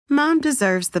Mom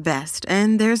deserves the best,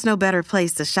 and there's no better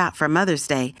place to shop for Mother's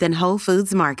Day than Whole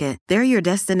Foods Market. They're your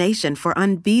destination for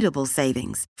unbeatable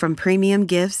savings, from premium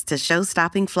gifts to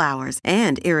show-stopping flowers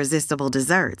and irresistible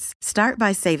desserts. Start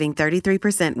by saving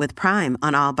 33% with Prime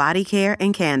on all body care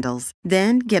and candles.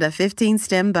 Then get a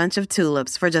 15-stem bunch of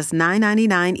tulips for just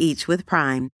 $9.99 each with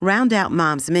Prime. Round out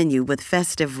Mom's menu with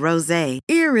festive rosé,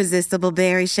 irresistible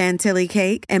berry chantilly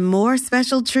cake, and more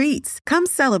special treats. Come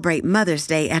celebrate Mother's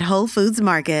Day at Whole Foods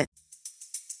Market.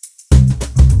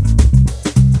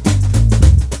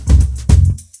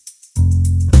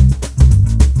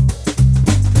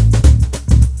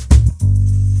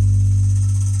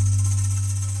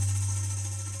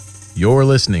 You're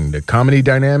listening to Comedy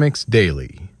Dynamics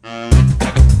Daily.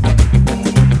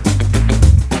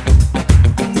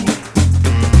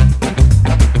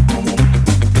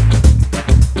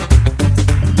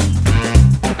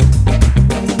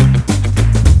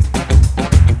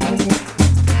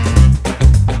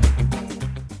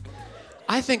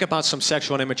 I think about some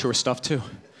sexual and immature stuff too.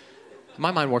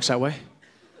 My mind works that way.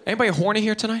 Anybody horny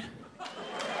here tonight?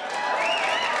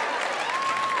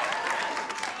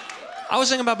 I was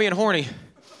thinking about being horny.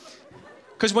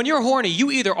 Because when you're horny,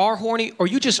 you either are horny or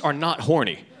you just are not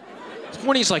horny.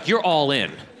 Horny is like you're all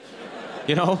in.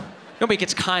 You know? Nobody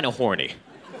gets kind of horny.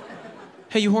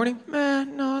 Hey, you horny?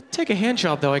 No, take a hand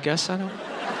job though, I guess.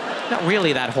 Not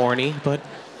really that horny, but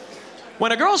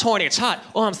when a girl's horny, it's hot.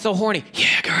 Oh, I'm so horny.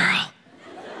 Yeah, girl.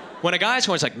 When a guy's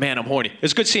horny, it's like, man, I'm horny.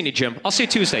 It's good seeing you, Jim. I'll see you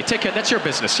Tuesday. Take care. That's your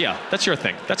business. Yeah, that's your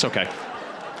thing. That's okay.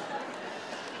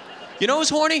 You know who's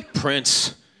horny?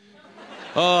 Prince.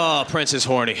 Oh, Prince is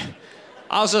horny.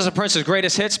 I was listening to Prince's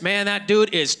greatest hits. Man, that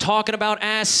dude is talking about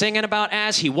ass, singing about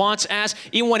ass. He wants ass.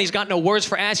 Even when he's got no words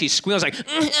for ass, he squeals like...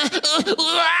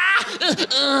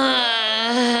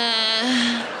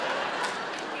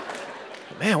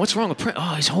 Man, what's wrong with Prince?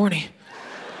 Oh, he's horny.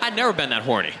 I'd never been that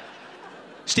horny.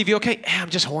 Steve, you okay? Yeah, I'm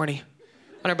just horny.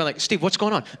 I'd never been like, Steve, what's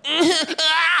going on?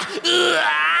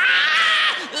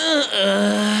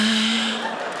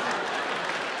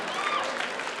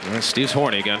 Steve's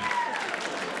horny again.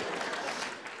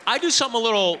 I do something a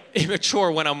little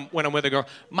immature when I'm with a girl.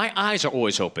 My eyes are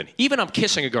always open. Even I'm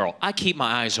kissing a girl, I keep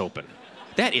my eyes open.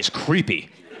 That is creepy.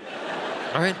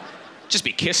 All right? Just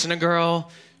be kissing a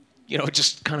girl, you know,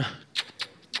 just kind of...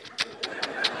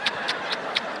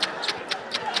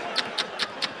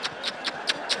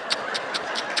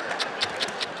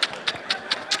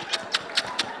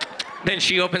 Then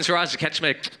she opens her eyes to catch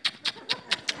me.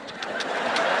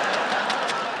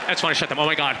 That's when I shut them. Oh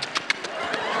my God.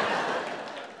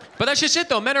 But that's just it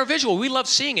though. Men are visual. We love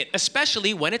seeing it,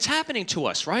 especially when it's happening to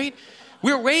us, right?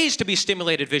 We're raised to be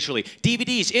stimulated visually.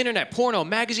 DVDs, internet, porno,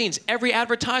 magazines, every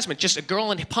advertisement, just a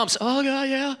girl in pumps. Oh yeah,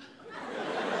 yeah.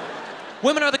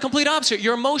 Women are the complete opposite.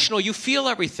 You're emotional. You feel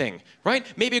everything, right?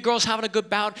 Maybe a girl's having a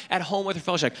good bout at home with her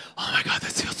fellow. She's like, oh my God,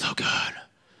 this feels so good.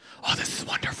 Oh, this is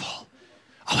wonderful.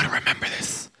 I want to remember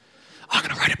this. I'm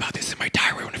going to write about this in my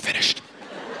diary when I'm finished.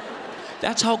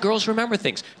 That's how girls remember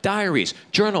things. Diaries,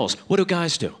 journals. What do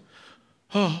guys do?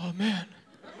 Oh, man.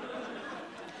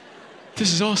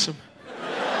 This is awesome.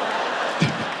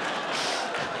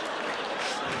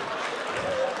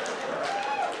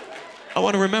 I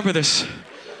want to remember this.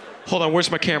 Hold on,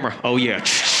 where's my camera? Oh, yeah.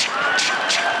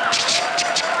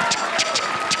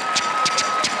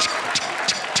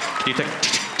 You think?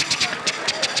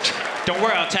 Don't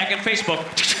worry, I'll tag in Facebook.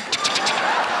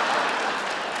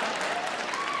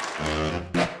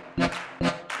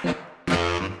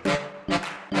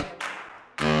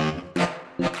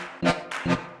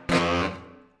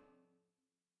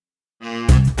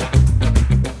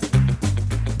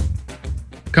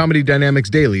 Comedy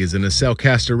Dynamics Daily is an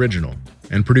Acelcast original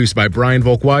and produced by Brian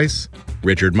Volk-Weiss,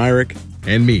 Richard Myrick,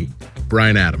 and me,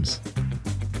 Brian Adams.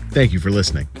 Thank you for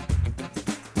listening.